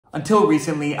Until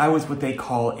recently, I was what they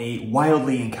call a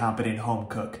wildly incompetent home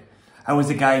cook. I was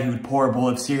a guy who'd pour a bowl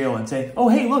of cereal and say, "Oh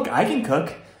hey, look, I can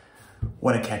cook."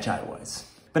 What a catch I was.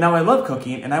 But now I love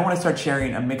cooking, and I want to start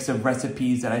sharing a mix of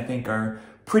recipes that I think are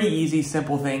pretty easy,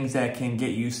 simple things that can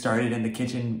get you started in the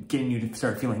kitchen, getting you to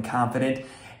start feeling confident,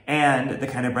 and the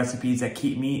kind of recipes that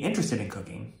keep me interested in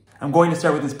cooking. I'm going to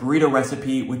start with this burrito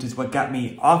recipe, which is what got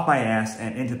me off my ass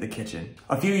and into the kitchen.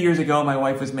 A few years ago, my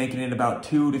wife was making it about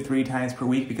 2 to 3 times per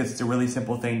week because it's a really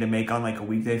simple thing to make on like a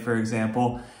weekday, for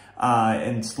example.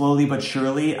 And slowly but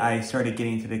surely, I started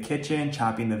getting into the kitchen,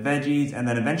 chopping the veggies, and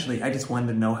then eventually I just wanted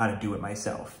to know how to do it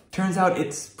myself. Turns out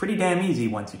it's pretty damn easy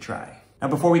once you try. Now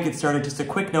before we get started, just a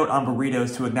quick note on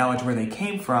burritos to acknowledge where they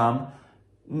came from.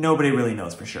 Nobody really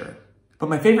knows for sure. But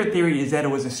my favorite theory is that it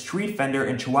was a street vendor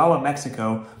in Chihuahua,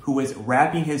 Mexico, who was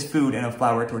wrapping his food in a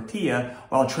flour tortilla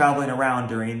while traveling around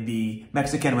during the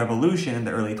Mexican Revolution in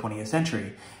the early 20th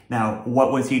century. Now,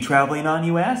 what was he traveling on,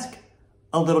 you ask?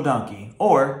 A little donkey,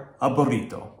 or a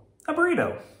burrito. A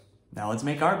burrito. Now let's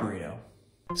make our burrito.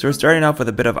 So we're starting off with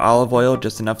a bit of olive oil,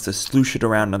 just enough to sloosh it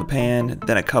around on the pan,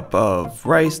 then a cup of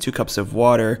rice, 2 cups of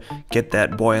water, get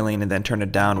that boiling, and then turn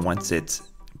it down once it's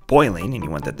boiling, and you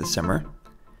want that to simmer.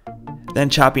 Then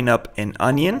chopping up an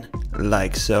onion,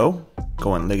 like so,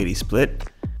 going lickety split.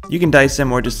 You can dice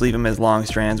them or just leave them as long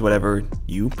strands, whatever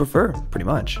you prefer, pretty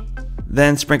much.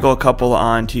 Then sprinkle a couple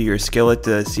onto your skillet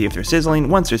to see if they're sizzling.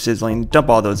 Once they're sizzling, dump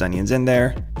all those onions in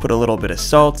there. Put a little bit of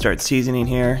salt, start seasoning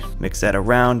here. Mix that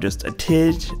around just a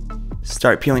tidge.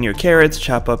 Start peeling your carrots,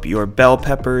 chop up your bell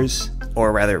peppers,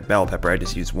 or rather bell pepper, I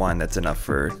just use 1, that's enough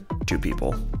for 2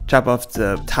 people. Chop off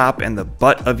the top and the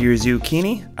butt of your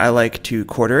zucchini. I like to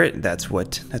quarter it, that's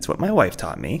what my wife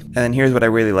taught me. And then here's what I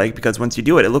really like, because once you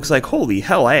do it, it looks like, holy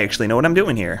hell, I actually know what I'm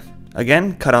doing here.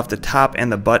 Again, cut off the top and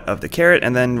the butt of the carrot,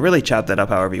 and then really chop that up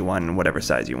however you want, in whatever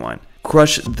size you want.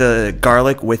 Crush the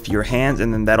garlic with your hands,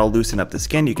 and then that'll loosen up the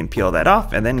skin. You can peel that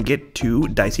off, and then get to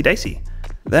dicey.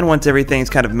 Then once everything's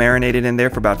kind of marinated in there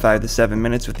for about 5 to 7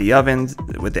 minutes with the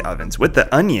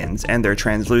onions, and they're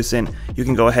translucent, you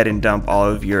can go ahead and dump all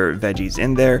of your veggies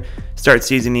in there. Start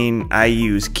seasoning. I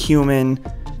use cumin,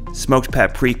 smoked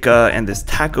paprika, and this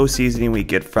taco seasoning we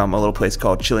get from a little place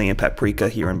called 𝗙𝗵𝗵𝗱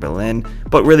here in Berlin,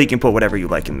 but really you can put whatever you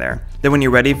like in there. Then when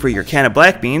you're ready for your can of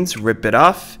black beans, rip it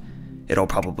off. It'll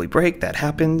probably break, that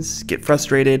happens. Get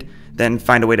frustrated, then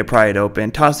find a way to pry it open,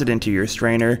 toss it into your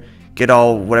strainer, get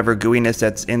all whatever gooiness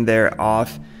that's in there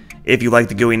off. If you like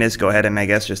the gooiness, go ahead and I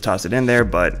guess just toss it in there,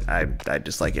 but I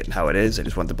just like it how it is. I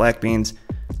just want the black beans.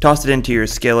 Toss it into your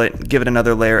skillet, give it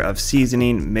another layer of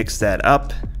seasoning, mix that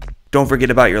up. Don't forget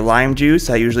about your lime juice.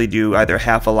 I usually do either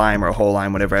half a lime or a whole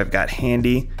lime, whatever I've got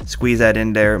handy. Squeeze that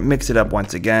in there, mix it up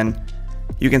once again.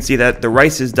 You can see that the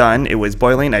rice is done. It was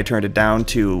boiling. I turned it down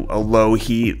to a low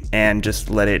heat and just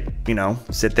let it,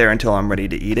 sit there until I'm ready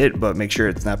to eat it, but make sure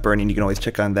it's not burning. You can always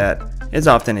check on that as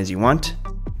often as you want.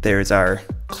 There's our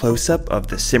close-up of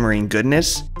the simmering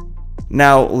goodness.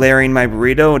 Now, layering my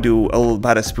burrito, do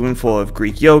about a spoonful of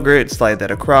Greek yogurt, slide that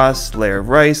across, layer of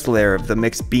rice, layer of the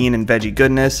mixed bean and veggie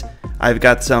goodness. I've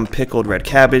got some pickled red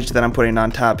cabbage that I'm putting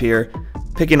on top here.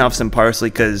 Picking off some parsley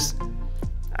because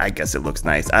I guess it looks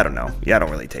nice. I don't know. Yeah, I don't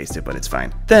really taste it, but it's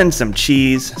fine. Then some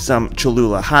cheese, some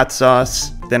Cholula hot sauce.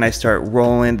 Then I start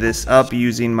rolling this up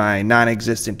using my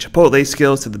non-existent Chipotle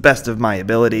skills to the best of my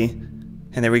ability.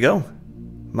 And there we go.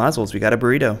 Mazzles, we got a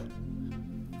burrito.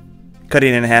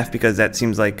 Cutting it in half because that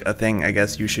seems like a thing I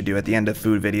guess you should do at the end of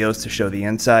food videos to show the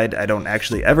inside. I don't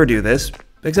actually ever do this,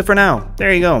 except for now.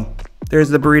 There you go. There's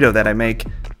the burrito that I make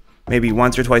maybe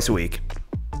once or twice a week.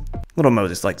 Little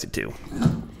Moses likes it too.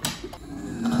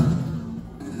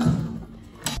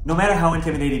 No matter how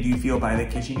intimidated you feel by the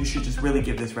kitchen, you should just really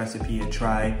give this recipe a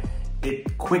try.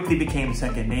 It quickly became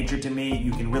second nature to me.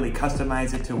 You can really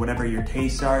customize it to whatever your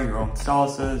tastes are, your own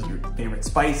salsas, your favorite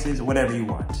spices, whatever you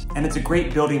want. And it's a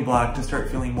great building block to start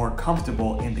feeling more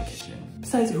comfortable in the kitchen.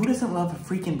 Besides, who doesn't love a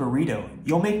freaking burrito?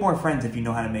 You'll make more friends if you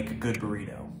know how to make a good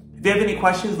burrito. If you have any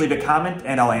questions, leave a comment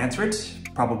and I'll answer it.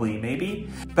 Probably, maybe.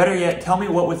 Better yet, tell me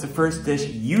what was the first dish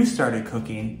you started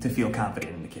cooking to feel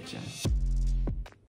confident in the kitchen.